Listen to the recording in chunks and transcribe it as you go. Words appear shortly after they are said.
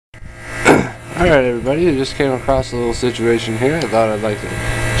Alright everybody, I just came across a little situation here I thought I'd like to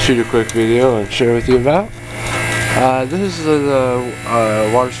shoot a quick video and share with you about. This is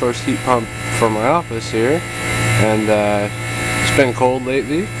the water source heat pump for my office here, and it's been cold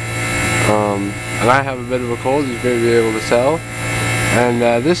lately, and I have a bit of a cold, you may be able to tell, and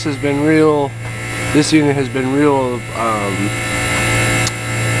this unit has been real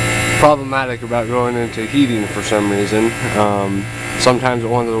problematic about going into heating for some reason. Sometimes it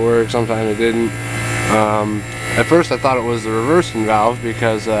wanted to work, sometimes it didn't. At first I thought it was the reversing valve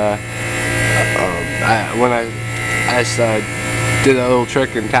because when I did a little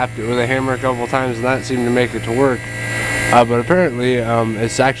trick and tapped it with a hammer a couple times, and that seemed to make it to work. But apparently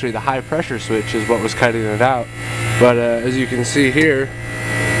it's actually the high pressure switch is what was cutting it out. But as you can see here,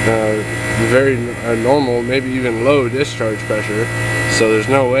 very normal, maybe even low discharge pressure. So there's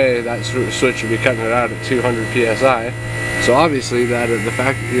no way that switch should be cutting it out at 200 psi. So obviously that it's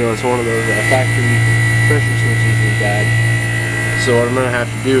one of those factory pressure switches is bad. So what I'm going to have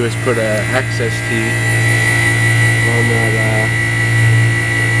to do is put a access key on that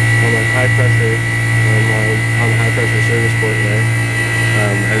high pressure on the high pressure service port there,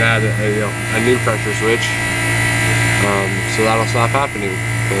 and add a new pressure switch. So that'll stop happening,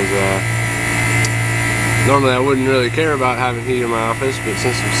 because normally I wouldn't really care about having heat in my office, but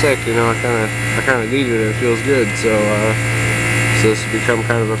since I'm sick, I kind of need it. It feels good, so this has become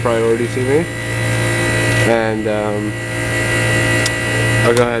kind of a priority to me. And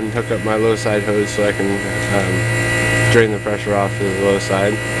I'll go ahead and hook up my low side hose so I can drain the pressure off to the low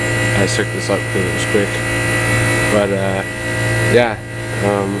side. I just hooked this up because it was quick, but yeah,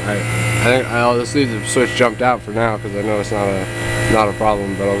 I think I'll just leave the switch jumped out for now because I know it's not a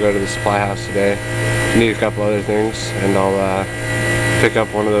problem. But I'll go to the supply house today, need a couple other things, and I'll pick up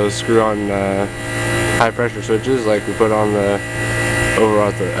one of those screw-on high pressure switches like we put on over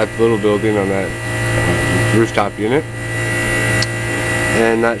at the little building on that rooftop unit,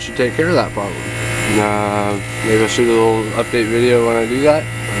 and that should take care of that problem. Maybe I'll shoot a little update video when I do that.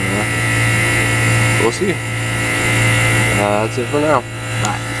 We'll see. That's it for now.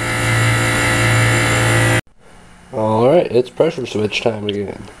 Bye. Alright, it's pressure switch time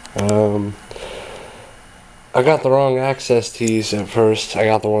again. I got the wrong access keys at first. I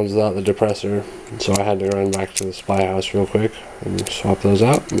got the ones without the depressor, so I had to run back to the supply house real quick and swap those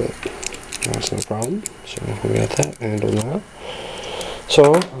out, but that's no problem. So we got that handled now.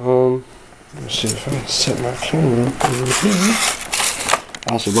 So, let's see if I can set my camera up over here.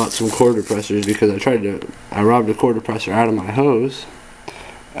 I also bought some core depressors because I robbed a core depressor out of my hose,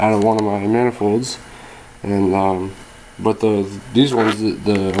 out of one of my manifolds, and but these ones,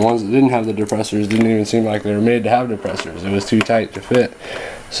 the ones that didn't have the depressors, didn't even seem like they were made to have depressors. It was too tight to fit.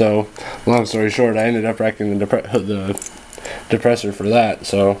 So, long story short, I ended up wrecking the depressor for that.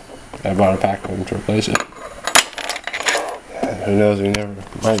 So, I bought a pack of them to replace it. Who knows? We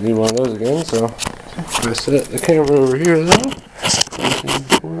might need one of those again. So, I set the camera over here though.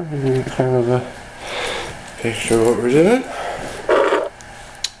 Kind of a picture of what we're doing.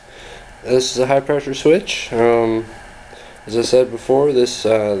 This is a high pressure switch. As I said before, the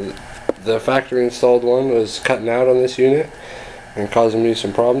factory installed one was cutting out on this unit and causing me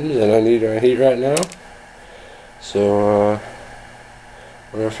some problems, and I need heat right now. So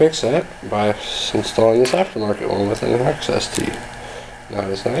we're going to fix that by installing this aftermarket one with an access key. Not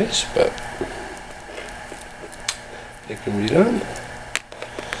as nice, but it can be done.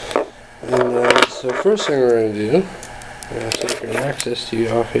 And so first thing we're going to do, we're going to take our access key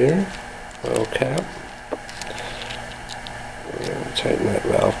off here, little cap. We're going to tighten that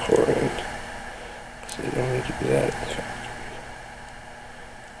valve core in, so you don't need to do that.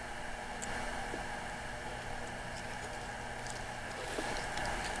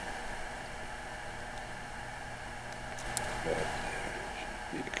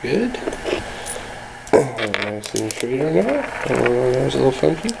 Be good. Nice and straighter now. That was a little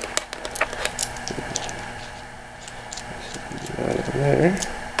funky. That in there.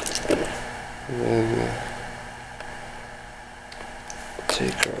 And then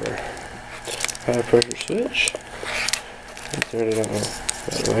take our high pressure switch and turn it on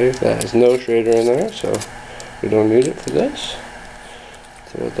that way. That has no Schrader in there, so we don't need it for this.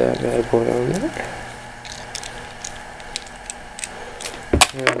 Throw that bad boy on there.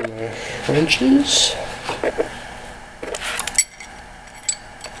 And my wrenches.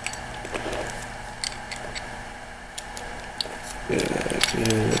 Give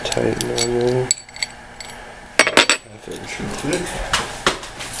it a tighten on there. That fits real quick.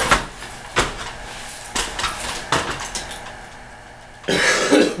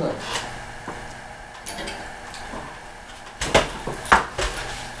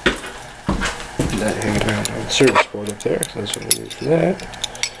 that hanging around on the service board up there, because that's what I need for that.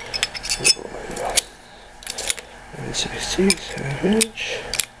 1/16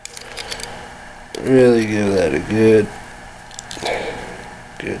 really give that a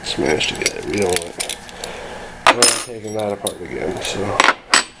good smash together. We don't want taking that apart again. So,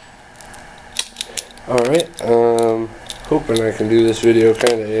 alright, hoping I can do this video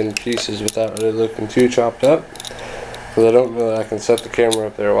kind of in pieces without really looking too chopped up, because I don't know that I can set the camera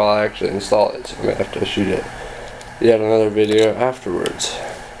up there while I actually install it, so I'm going to have to shoot it yet another video afterwards.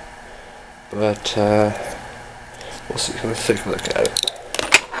 But we'll see. Let's take a look at it.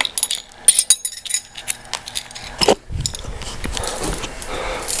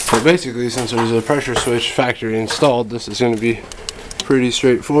 So basically, since there's a pressure switch factory installed, this is going to be pretty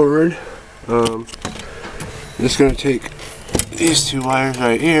straightforward. I'm just going to take these two wires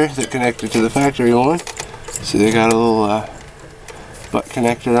right here that connected to the factory one. See, they got a little butt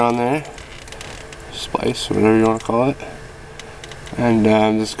connector on there, splice, whatever you want to call it. And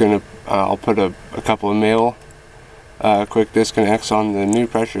I'm just going to, I'll put a couple of male quick disconnects on the new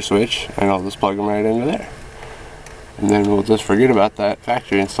pressure switch, and I'll just plug them right into there. And then we'll just forget about that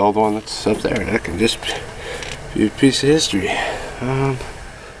factory installed one that's up there. That can just be a piece of history.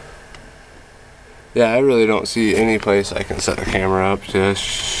 Yeah, I really don't see any place I can set the camera up to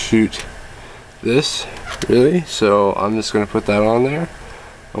shoot this, really. So I'm just going to put that on there,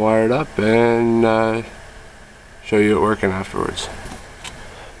 wire it up, and show you it working afterwards.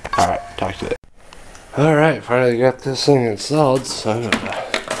 Alright, talk to you later. Alright, finally got this thing installed. Son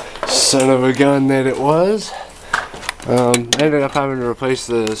of a gun that it was. I ended up having to replace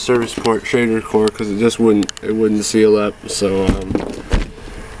the service port shader core because it just wouldn't seal up, so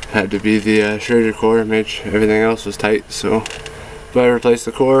had to be the shader core. Made sure everything else was tight, so but I replaced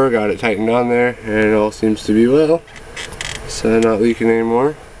the core, got it tightened on there, and it all seems to be well, so not leaking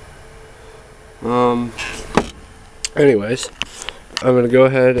anymore. Anyways, I'm gonna go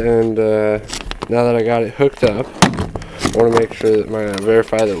ahead and now that I got it hooked up, I want to make sure that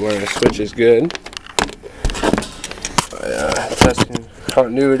verify that my switch is good. Testing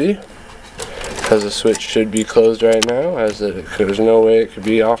continuity, because the switch should be closed right now, as there's no way it could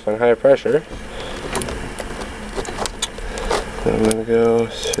be off on high pressure. I'm going to go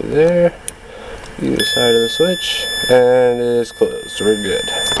to there, either side of the switch, and it is closed. We're good.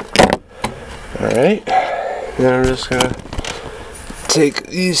 Alright, then I'm just going to take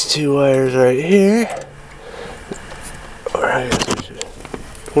these two wires right here, or I guess I should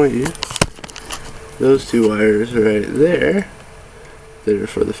point you. Those two wires right there, they're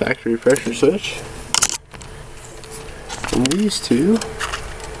for the factory pressure switch. And these two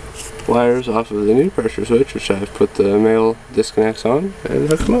wires off of the new pressure switch, which I've put the male disconnects on, and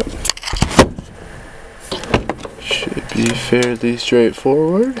hook them up. Should be fairly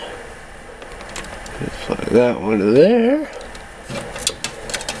straightforward. Plug that one to there.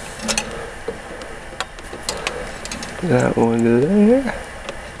 That one to there.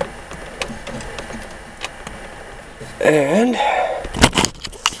 And I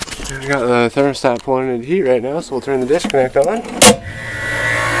got the thermostat pointed to heat right now, so we'll turn the disconnect on. And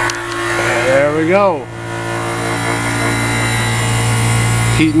there we go.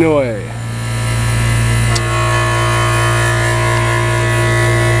 Heating away.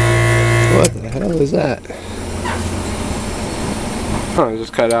 What the hell is that? Oh, I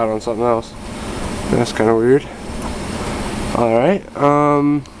just cut out on something else. That's kind of weird. Alright,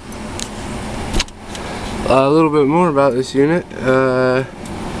 a little bit more about this unit.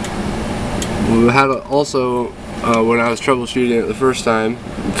 We had also, when I was troubleshooting it the first time,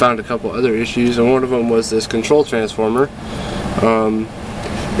 found a couple other issues, and one of them was this control transformer.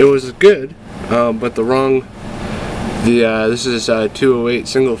 It was good, but this is 208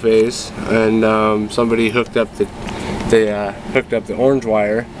 single phase, and somebody hooked up the orange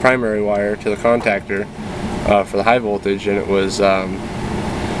wire, primary wire, to the contactor for the high voltage, and it was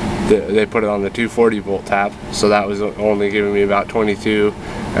they put it on the 240 volt tap, so that was only giving me about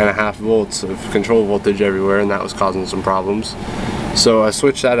 22.5 volts of control voltage everywhere, and that was causing some problems. So I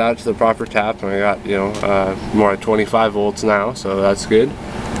switched that out to the proper tap, and I got, you know, more like 25 volts now, so that's good.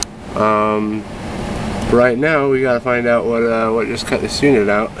 Right now we gotta find out what just cut this unit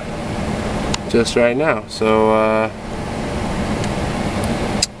out just right now. So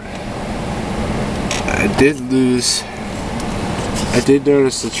I did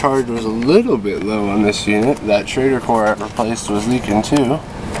notice the charge was a little bit low on this unit. That shader core I replaced was leaking too.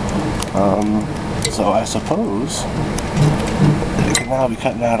 So I suppose it can now be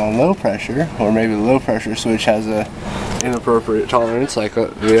cutting out on low pressure, or maybe the low pressure switch has a inappropriate tolerance like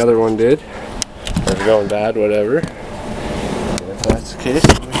the other one did, or going bad, whatever. If that's the case,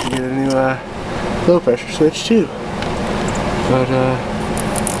 we can get a low pressure switch too. But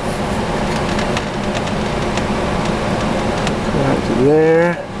right to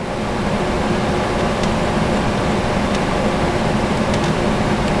there.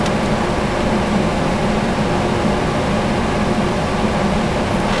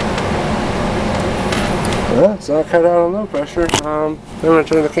 Well, it's not cut out on low pressure. I'm going to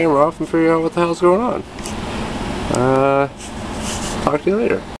turn the camera off and figure out what the hell's going on. Talk to you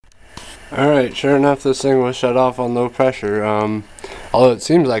later. Alright, sure enough this thing was shut off on low pressure. Although it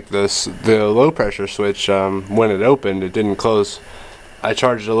seems like the low pressure switch, when it opened, it didn't close. I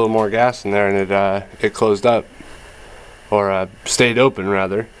charged a little more gas in there and it closed up. Or stayed open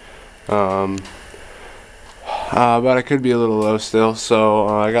rather. But it could be a little low still, so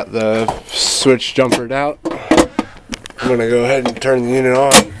I got the switch jumpered out. I'm going to go ahead and turn the unit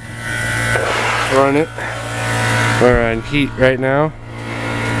on, run it. We're on heat right now.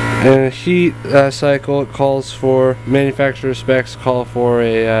 And a heat cycle, it calls for, manufacturer specs call for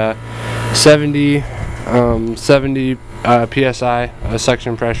a 70 psi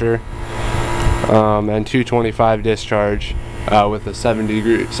suction pressure and 225 discharge with a 70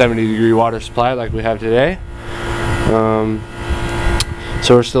 degree water supply like we have today.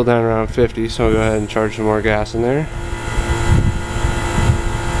 So we're still down around 50, so we'll go ahead and charge some more gas in there.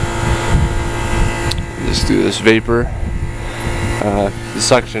 Just do this vapor. The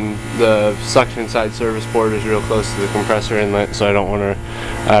suction side service port is real close to the compressor inlet, so I don't want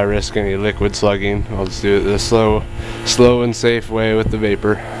to risk any liquid slugging. I'll just do it the slow and safe way with the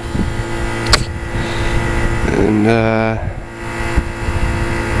vapor. And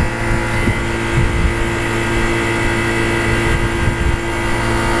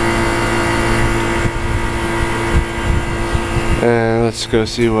let's go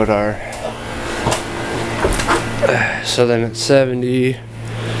see what our so then it's 70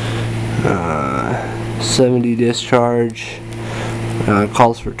 discharge,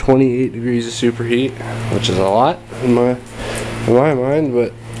 calls for 28 degrees of superheat, which is a lot in my mind,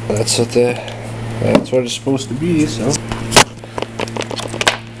 but that's what it's supposed to be. So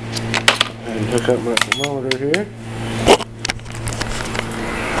and hook up my thermometer here.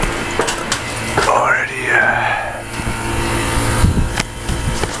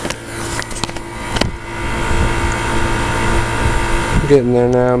 Getting there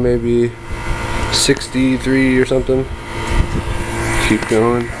now, maybe 63 or something. Keep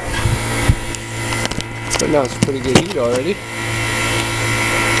going. But now it's pretty good heat already.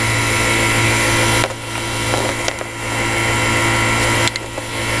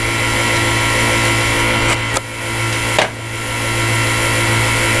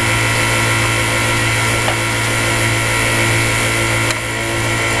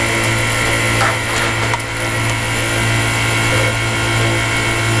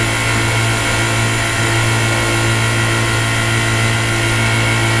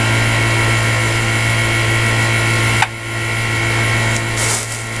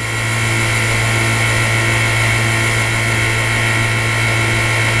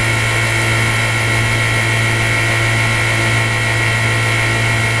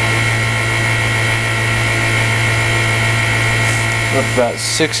 About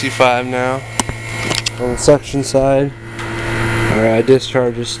 65 now on the suction side. Our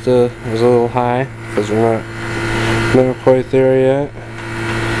discharge is a little high because we're not quite there yet.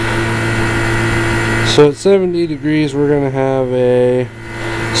 So at 70 degrees we're going to have a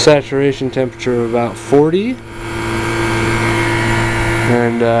saturation temperature of about 40,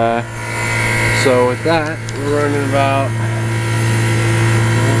 and so with that we're running about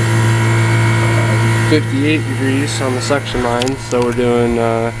 58 degrees on the suction line, so we're doing,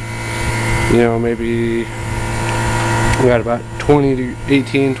 you know, maybe we got about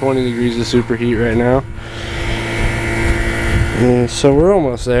 18, 20 degrees of superheat right now. And so we're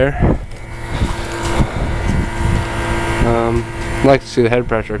almost there. I'd like to see the head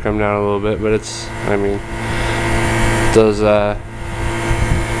pressure come down a little bit, but it's, I mean, it does,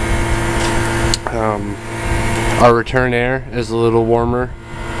 our return air is a little warmer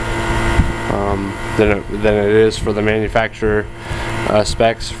than it is for the manufacturer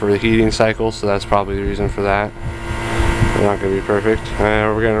specs for the heating cycle, so that's probably the reason for that. They're not going to be perfect.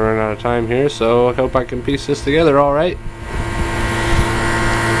 We're going to run out of time here, so I hope I can piece this together all right.